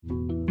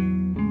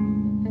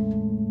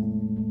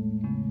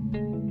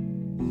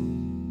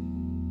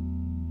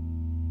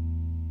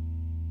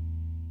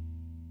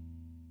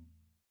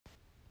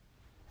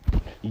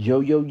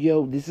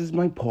Yo, this is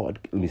my pod.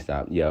 Let me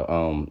stop.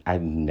 I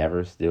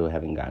never still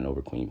haven't gotten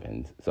over Queen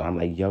Pins. So I'm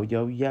like,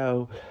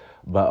 yo.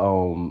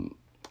 But,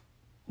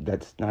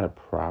 that's not a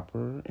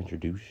proper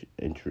introduction.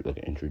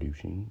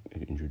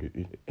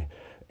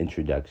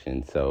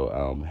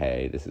 So,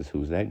 hey, this is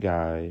Who's That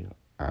Guy?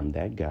 I'm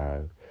that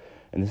guy.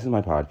 And this is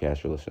my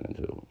podcast you're listening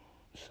to.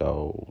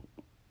 So,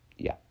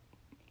 yeah.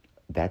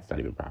 That's not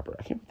even proper.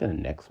 I can't wait to the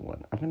next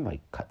one. I'm gonna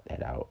cut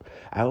that out.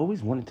 I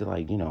always wanted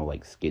to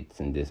skits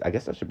and this. I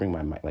guess I should bring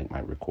my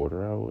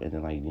recorder out and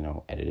then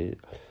edit it.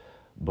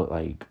 But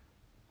I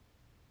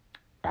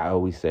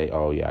always say,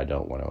 oh yeah, I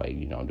don't want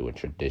to do a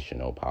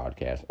traditional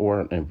podcast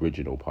or an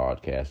original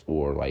podcast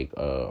or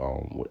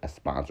a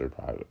sponsored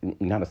product.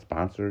 Not a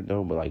sponsor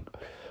though, but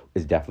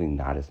it's definitely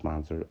not a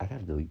sponsor. I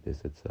gotta delete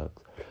this. It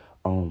sucks.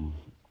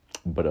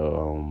 But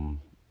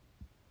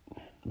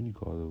what do you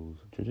call those?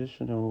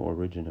 Traditional,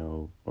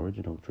 original,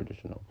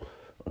 traditional.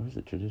 Or is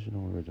it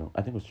traditional, original?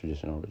 I think it was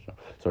traditional, original.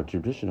 So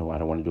traditional, I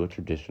don't want to do a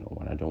traditional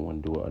one. I don't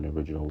want to do an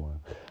original one.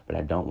 But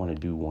I don't want to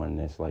do one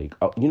that's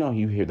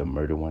you hear the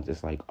murder ones. It's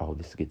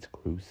this gets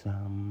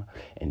gruesome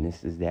and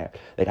this is that.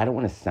 I don't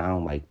want to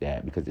sound like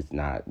that because it's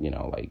not,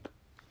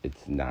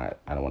 it's not,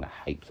 I don't want to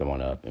hype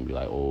someone up and be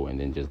like, oh, and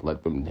then just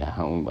let them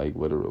down,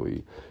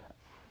 literally.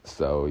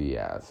 So,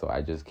 yeah, so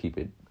I just keep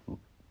it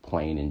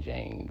plain and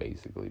Jane,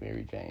 basically,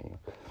 Mary Jane.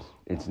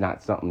 It's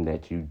not something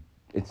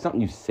it's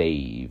something you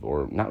save,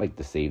 or not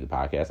to save the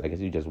podcast. I guess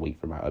you just wait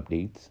for my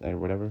updates or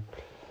whatever.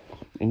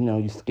 And,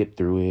 you skip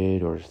through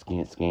it or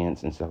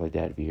scans and stuff like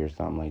that if you hear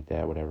something like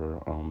that, whatever.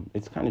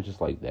 It's kind of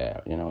just like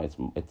that,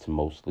 it's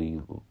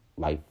mostly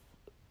my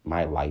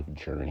life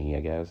journey, I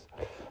guess.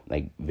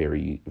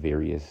 Very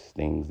various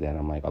things that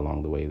I'm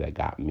along the way that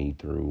got me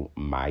through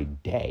my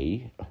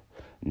day.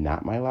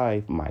 Not my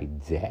life, my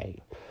day.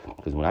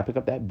 Because when I pick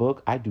up that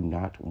book, I do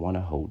not want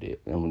to hold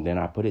it. And then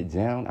I put it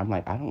down, I'm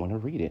I don't want to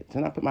read it. So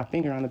then I put my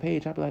finger on the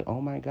page, I'd be like,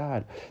 oh my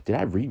God, did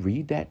I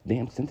reread that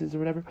damn sentence or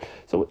whatever?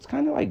 So it's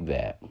kind of like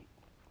that.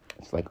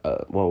 It's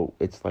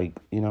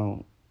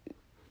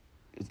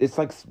it's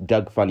like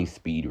Doug Funny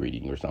speed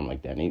reading or something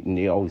like that. And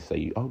they always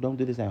say, oh, don't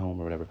do this at home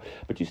or whatever.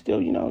 But you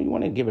still, you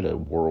want to give it a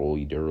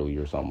whirly-dirly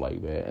or something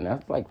like that. And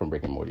that's from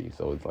Rick and Morty,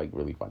 so it's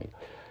really funny.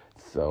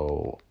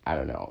 So, I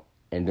don't know.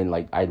 And then,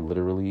 I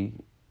literally,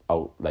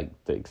 to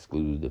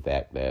exclude the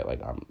fact that,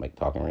 I'm,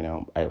 talking right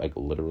now, I,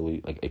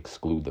 literally,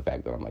 exclude the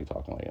fact that I'm,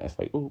 talking like that.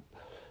 It's ooh,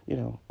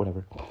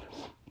 whatever.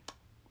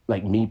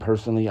 Me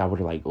personally, I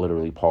would have,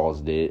 literally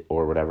paused it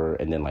or whatever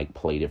and then,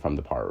 played it from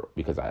the part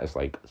because I just,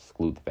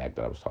 exclude the fact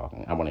that I was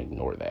talking. I want to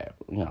ignore that.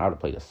 I would have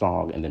played a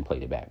song and then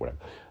played it back, whatever.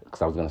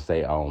 Because I was going to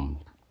say,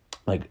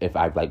 if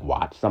I've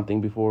watched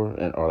something before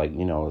or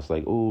it's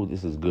oh,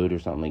 this is good or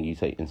something, you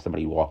say, and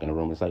somebody walk in the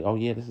room, it's oh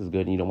yeah, this is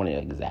good, and you don't want to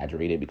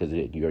exaggerate it because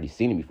you already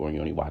seen it before and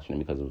you're only watching it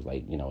because it was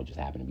it just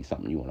happened to be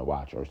something you want to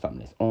watch or something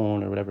that's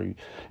on or whatever,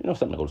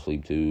 something to go to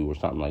sleep to or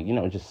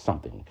something just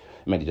something.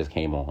 It might have just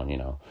came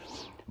on,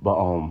 but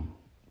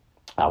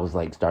I was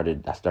I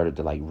started to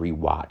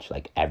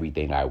rewatch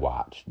everything I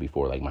watched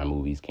before my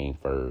movies came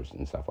first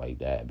and stuff like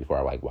that, before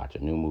I watch a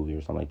new movie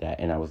or something like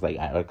that. And I was I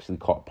actually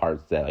caught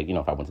parts that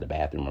if I went to the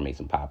bathroom or made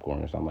some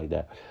popcorn or something like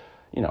that,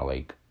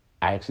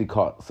 I actually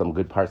caught some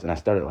good parts and I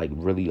started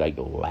really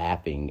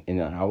laughing, and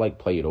then I'll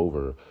play it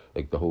over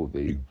the whole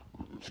thing,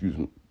 excuse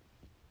me.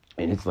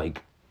 And it's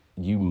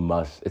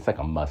it's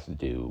a must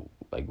do,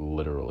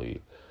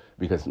 literally,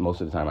 because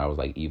most of the time I was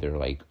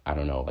either I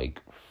don't know,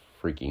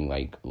 freaking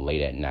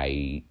late at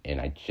night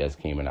and I just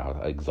came in, I was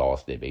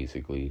exhausted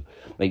basically.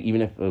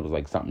 Even if it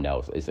was something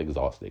else, it's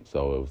exhausted.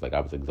 So it was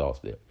I was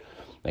exhausted,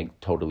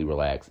 totally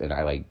relaxed, and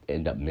I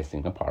end up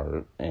missing a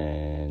part.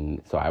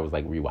 And so I was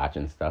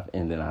rewatching stuff,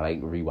 and then I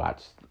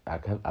rewatched,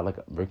 I like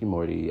Rick and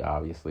Morty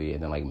obviously,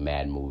 and then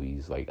mad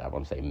movies. I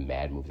want to say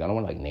mad movies. I don't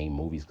want to name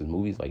movies because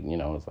movies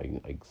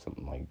it's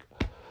something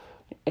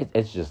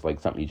it's just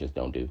something you just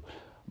don't do.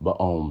 But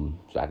so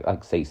I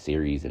say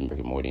series and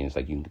Rick and Morty, and it's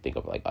you can think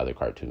of other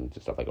cartoons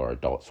and stuff or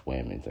Adult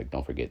Swim, and it's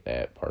don't forget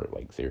that part,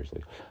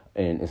 seriously.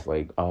 And it's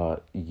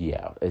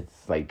yeah,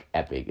 it's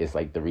epic. It's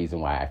the reason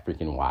why I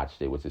freaking watched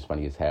it, which is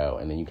funny as hell.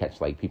 And then you catch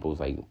people's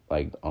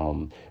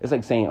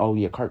it's saying, oh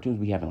yeah, cartoons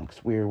be having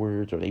swear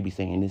words, or they be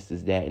saying this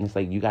is that, and it's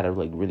you gotta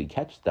really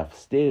catch stuff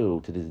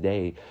still to this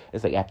day.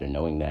 It's after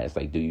knowing that,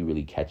 it's do you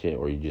really catch it,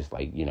 or you just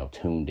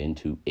tuned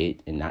into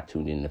it and not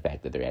tuned in the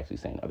fact that they're actually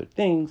saying other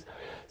things.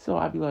 So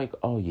I'd be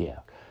oh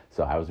yeah.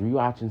 So I was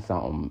rewatching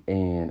something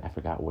and I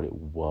forgot what it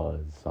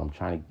was. So I'm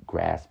trying to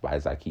grasp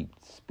as I keep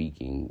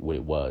speaking what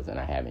it was, and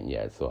I haven't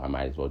yet. So I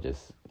might as well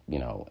just,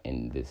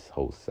 in this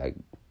whole seg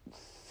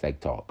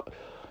talk.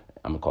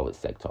 I'm going to call it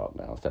seg talk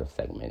now. Instead of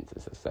segments,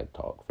 it's a seg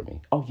talk for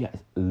me. Oh, yeah,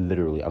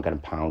 literally. I'm going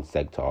to pound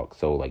seg talk.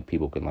 So,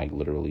 people can,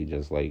 literally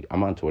just,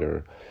 I'm on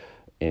Twitter,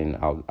 and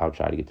I'll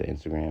try to get to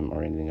Instagram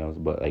or anything else.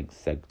 But,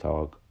 seg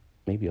talk,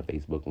 maybe a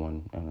Facebook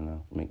one. I don't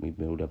know. Make me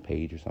build a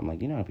page or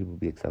something. How people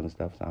be selling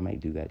stuff. So I might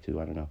do that, too.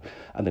 I don't know.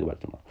 I'll think about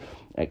it tomorrow.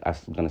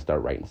 I'm going to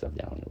start writing stuff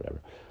down or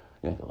whatever.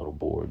 like a little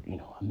board,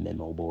 a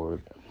memo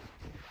board.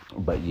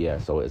 But yeah,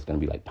 so it's gonna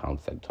be like Pound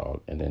Sec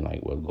Talk, and then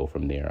like we'll go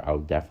from there. I'll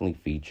definitely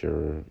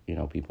feature,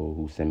 people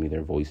who send me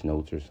their voice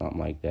notes or something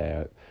like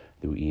that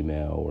through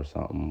email or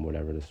something,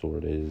 whatever the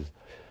sort is,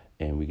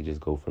 and we could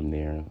just go from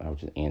there. I'll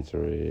just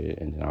answer it,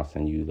 and then I'll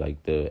send you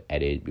like the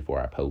edit before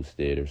I post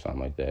it or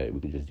something like that.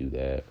 We could just do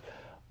that.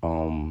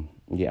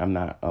 Yeah, I'm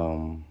not,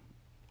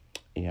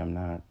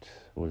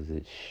 what is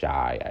it,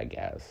 shy, I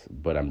guess.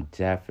 But I'm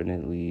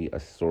definitely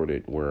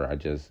assorted where I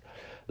just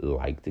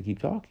like to keep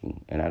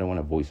talking. And I don't want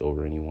to voice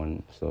over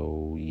anyone.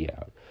 So,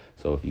 yeah.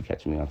 So if you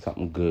catch me on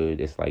something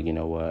good, it's like, you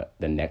know what?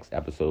 The next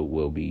episode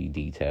will be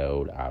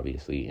detailed,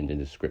 obviously. In the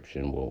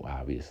description will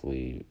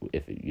obviously,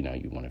 if, you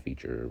want to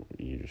feature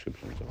your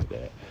description or something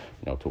like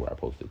that, to where I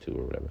post it to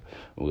or whatever.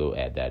 We'll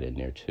add that in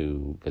there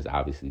too. Because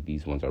obviously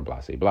these ones are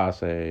blase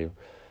blase.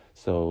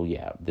 So,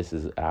 yeah, this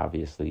is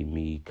obviously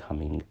me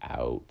coming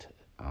out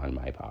on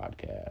my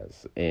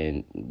podcast.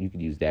 And you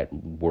could use that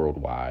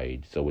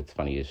worldwide. So it's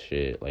funny as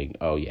shit. Like,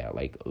 oh, yeah,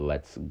 like,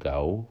 let's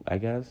go, I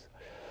guess.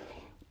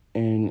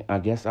 And I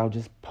guess I'll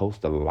just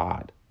post a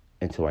lot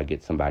until I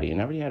get somebody. And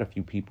I already had a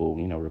few people,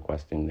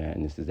 requesting that.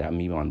 And this is that,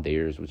 me on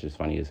theirs, which is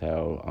funny as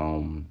hell.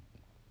 I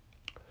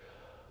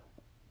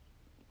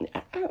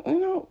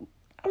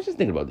was just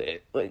thinking about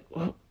that. Like,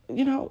 I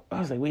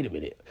was like, wait a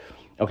minute.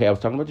 Okay, I was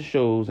talking about the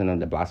shows and then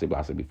the blase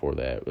blase before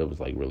that. It was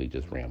like really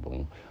just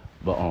rambling.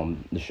 But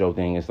the show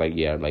thing is like,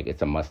 yeah, like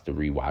it's a must to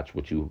rewatch,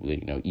 which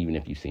even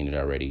if you've seen it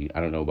already. I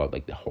don't know about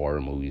like the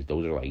horror movies.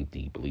 Those are like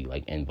deeply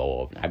like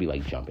involved. I'd be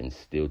like jumping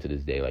still to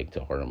this day like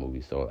to horror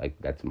movies. So like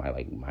that's my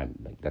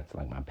that's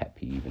like my pet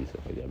peeve and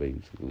stuff like that.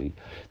 Basically,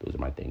 those are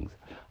my things.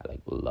 I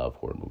like love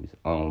horror movies.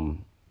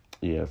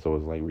 Yeah, so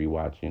it's like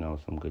rewatch,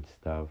 some good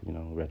stuff,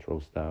 retro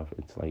stuff.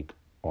 It's like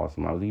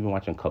awesome. I was even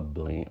watching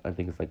Kablam. I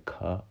think it's like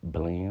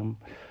Kablam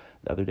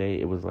the other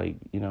day. It was like,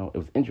 it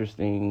was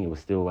interesting. It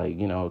was still like,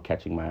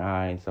 catching my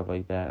eye and stuff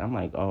like that. I'm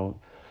like, I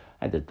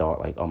had the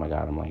thought like, oh my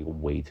God, I'm like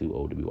way too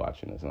old to be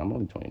watching this. And I'm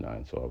only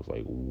 29. So I was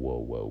like,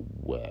 whoa.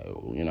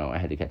 I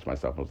had to catch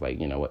myself. I was like,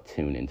 you know what,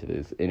 tune into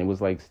this. And it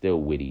was like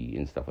still witty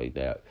and stuff like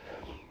that.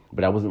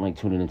 But I wasn't like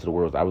tuning into the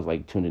words. I was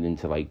like tuning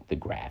into like the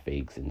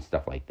graphics and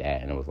stuff like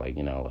that. And it was like,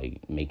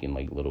 like making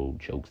like little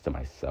jokes to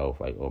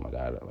myself. Like, oh my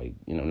God, like,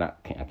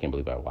 I can't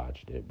believe I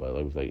watched it. But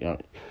it was like,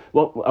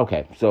 well,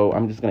 okay. So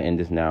I'm just going to end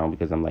this now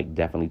because I'm like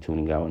definitely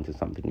tuning out into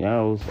something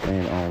else.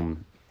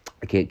 And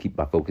I can't keep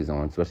my focus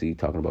on, especially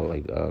talking about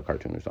like a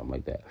cartoon or something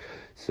like that.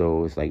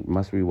 So it's like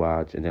must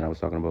rewatch. And then I was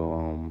talking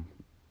about,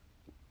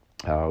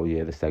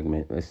 the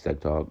segment,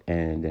 Seg Talk.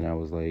 And then I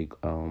was like,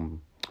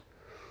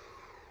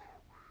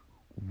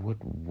 what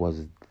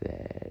was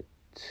that?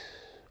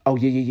 Oh,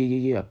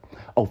 yeah.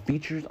 Oh,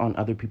 features on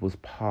other people's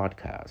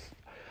podcasts.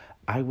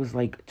 I was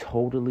like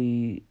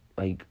totally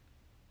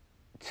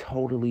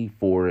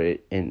for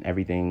it and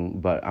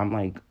everything, but I'm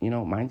like,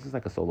 mine's just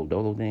like a solo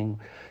dolo thing.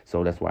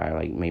 So that's why I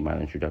like made my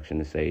introduction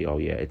to say, oh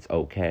yeah, it's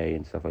okay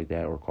and stuff like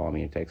that, or call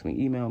me or text me,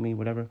 email me,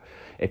 whatever.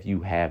 If you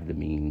have the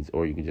means,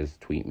 or you can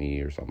just tweet me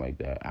or something like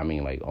that. I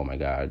mean, like, oh my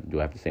God, do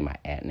I have to say my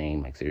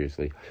 @name? Like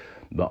seriously.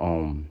 But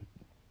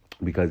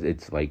because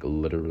it's like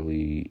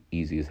literally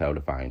easy as hell to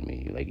find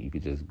me. Like you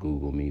could just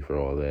Google me for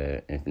all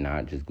that. If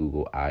not, just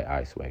Google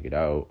I swag it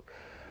out.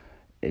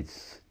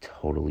 It's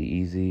totally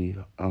easy.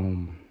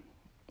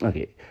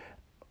 Okay.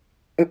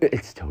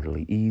 It's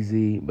totally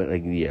easy, but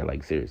like yeah,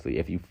 like seriously,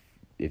 if you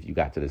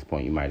got to this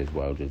point, you might as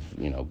well just,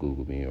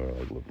 Google me or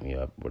like look me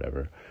up,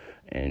 whatever.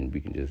 And we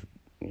can just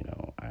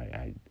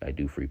I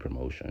do free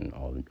promotion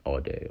all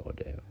day.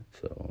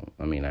 So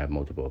I mean I have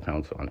multiple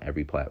accounts on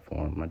every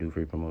platform. I do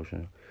free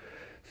promotion.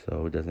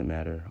 So it doesn't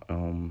matter.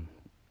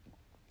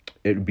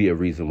 It'd be a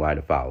reason why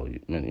to follow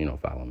you,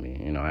 follow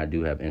me. I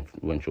do have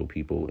influential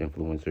people,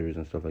 influencers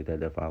and stuff like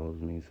that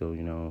follows me. So, if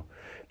you're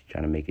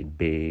trying to make it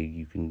big,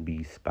 you can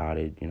be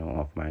spotted,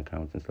 off my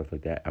accounts and stuff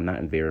like that. I'm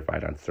not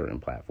verified on certain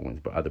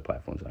platforms, but other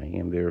platforms I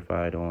am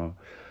verified on.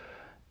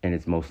 And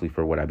it's mostly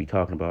for what I be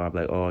talking about. I'm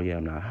like, oh yeah,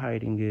 I'm not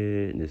hiding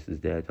it, and this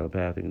is that,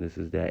 telepathic, and this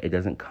is that. It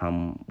doesn't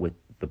come with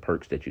the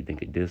perks that you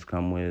think it does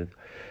come with.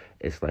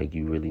 It's like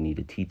you really need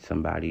to teach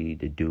somebody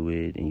to do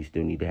it, and you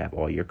still need to have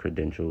all your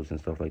credentials and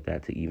stuff like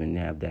that to even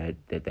have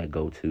that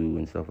go-to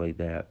and stuff like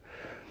that.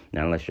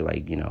 Now, unless you're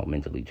like,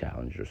 mentally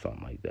challenged or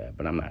something like that.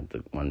 But I'm not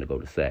the one to go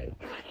to say.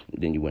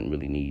 Then you wouldn't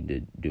really need to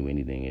do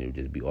anything. It would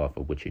just be off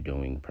of what you're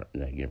doing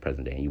like your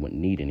present day. And you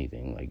wouldn't need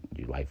anything. Like,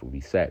 your life would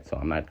be set. So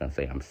I'm not going to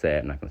say I'm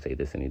set. I'm not going to say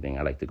this anything.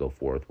 I like to go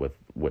forth with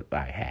what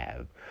I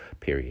have,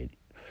 period.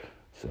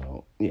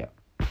 So, yeah.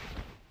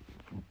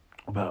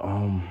 But,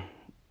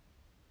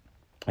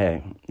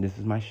 hey, this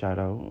is my shout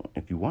out.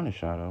 If you want a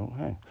shout out,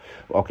 hey.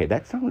 Okay,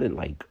 that sounded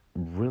like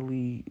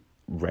really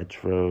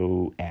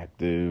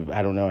retroactive.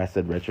 I don't know. I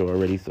said retro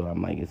already, so I'm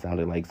like, it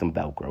sounded like some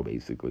Velcro,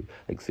 basically.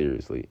 Like,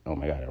 seriously. Oh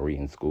my God, are we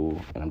in school?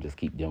 And I'm just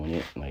keep doing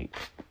it. Like,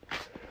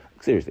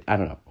 seriously, I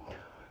don't know.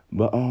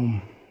 But,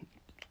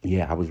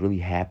 yeah, I was really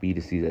happy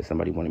to see that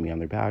somebody wanted me on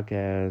their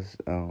podcast.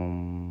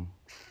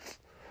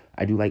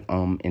 I do like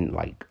and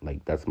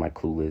like that's my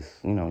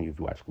Clueless. You know, if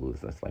you watch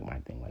Clueless, that's like my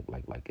thing.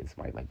 Like it's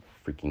my like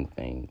freaking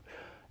thing.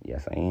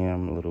 Yes, I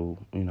am a little,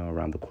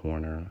 around the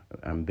corner.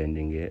 I'm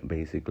bending it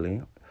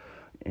basically.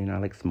 And I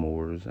like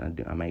s'mores.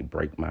 I might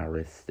break my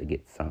wrist to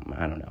get something.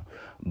 I don't know,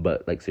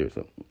 but like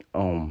seriously,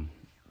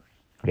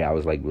 yeah, I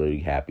was like really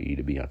happy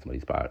to be on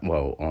somebody's pod.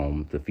 Well,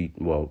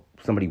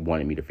 somebody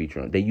wanted me to feature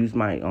on. They used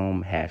my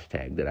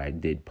hashtag that I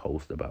did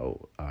post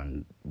about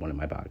on one of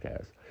my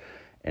podcasts,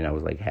 and I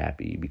was like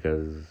happy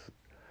because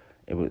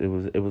it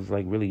was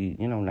like really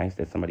nice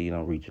that somebody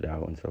reached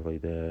out and stuff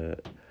like that.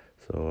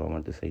 So I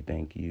wanted to say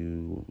thank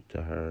you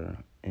to her,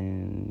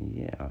 and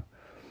yeah,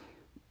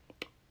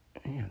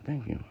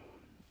 thank you.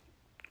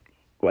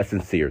 Well, a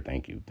sincere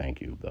thank you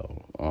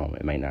though.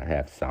 It might not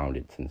have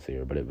sounded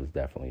sincere, but it was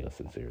definitely a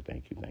sincere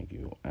thank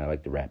you. I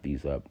like to wrap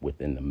these up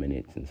within the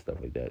minutes and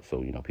stuff like that,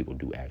 so people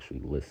do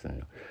actually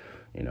listen.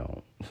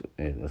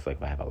 It's like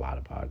if I have a lot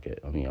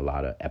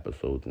of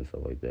episodes and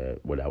stuff like that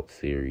without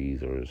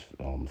series or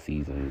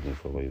seasons and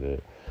stuff like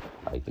that.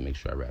 I like to make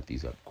sure I wrap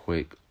these up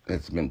quick.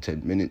 It's been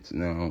 10 minutes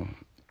now,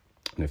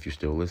 and if you're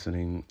still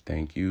listening,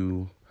 thank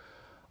you.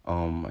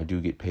 I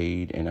do get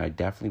paid, and I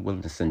definitely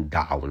willing to send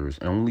dollars,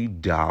 only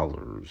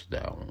dollars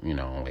though,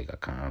 like a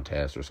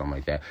contest or something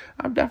like that.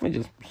 I'll definitely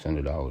just send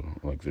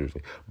 $1, like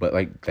seriously. But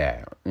like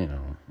that,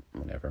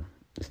 whatever.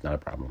 It's not a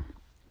problem.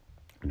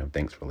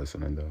 Thanks for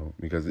listening though,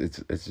 because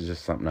it's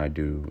just something I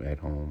do at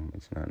home.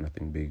 It's not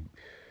nothing big,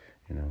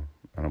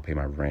 I don't pay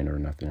my rent or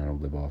nothing. I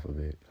don't live off of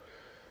it.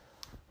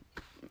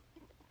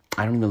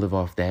 I don't even live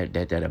off that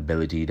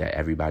ability that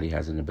everybody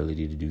has an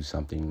ability to do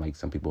something. Like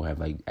some people have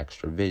like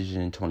extra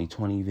vision,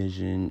 20/20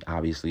 vision.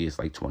 Obviously, it's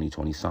like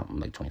 20/20 something,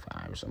 like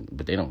 25 or something.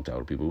 But they don't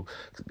tell people.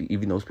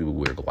 Even those people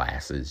wear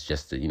glasses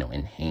just to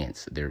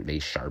enhance they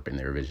sharpen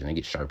their vision. They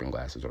get sharpened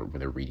glasses or with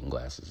their reading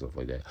glasses, stuff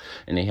like that.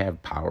 And they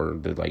have power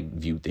to like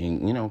view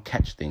things,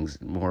 catch things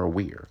more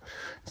aware,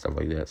 stuff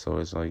like that. So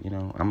it's like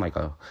I'm like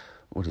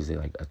what is it,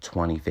 like a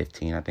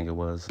 2015 I think it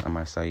was on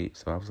my site.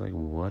 So I was like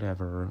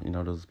whatever,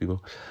 those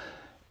people.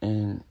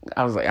 And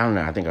I was like, I don't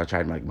know. I think I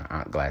tried like my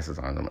aunt glasses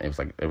on them. It was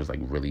like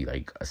really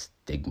like a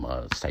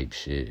stigma type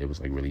shit. It was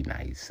like really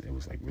nice. It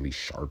was like really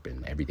sharp,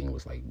 and everything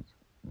was like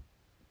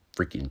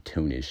freaking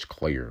tunish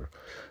clear.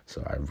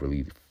 So I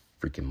really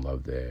freaking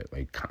love that.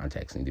 Like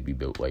contacts need to be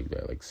built like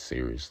that. Like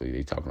seriously,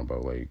 they talking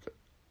about like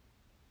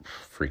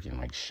freaking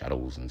like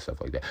shuttles and stuff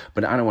like that.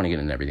 But I don't want to get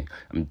into everything.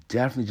 I'm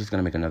definitely just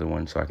gonna make another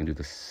one so I can do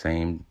the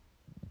same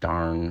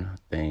darn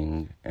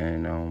thing.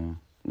 And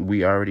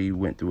we already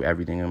went through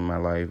everything in my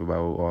life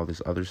about all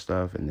this other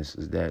stuff, and this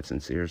is that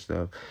sincere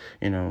stuff,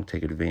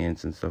 take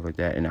advance and stuff like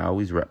that. And I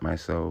always rep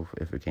myself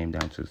if it came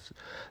down to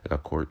like a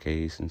court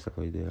case and stuff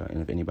like that.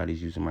 And if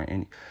anybody's using my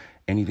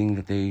anything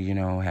that they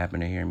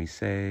happen to hear me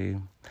say,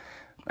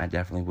 I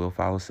definitely will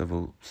file a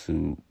civil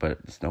suit.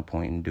 But there's no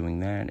point in doing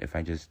that if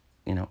I just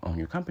own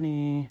your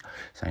company,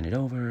 sign it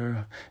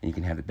over, and you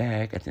can have it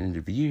back at the end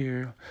of the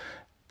year.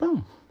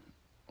 Boom.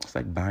 It's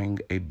like buying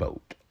a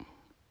boat.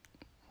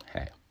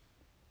 Hey.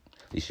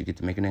 At least you get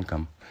to make an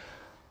income.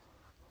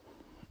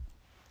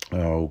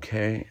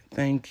 Okay,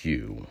 thank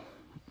you.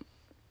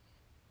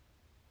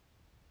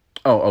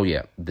 Oh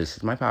yeah, this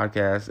is my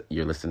podcast.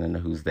 You're listening to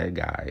Who's That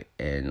Guy,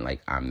 and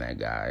like I'm that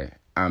guy.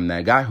 I'm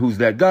that guy. Who's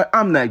that guy?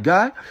 I'm that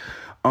guy.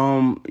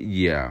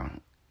 Yeah.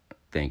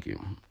 Thank you.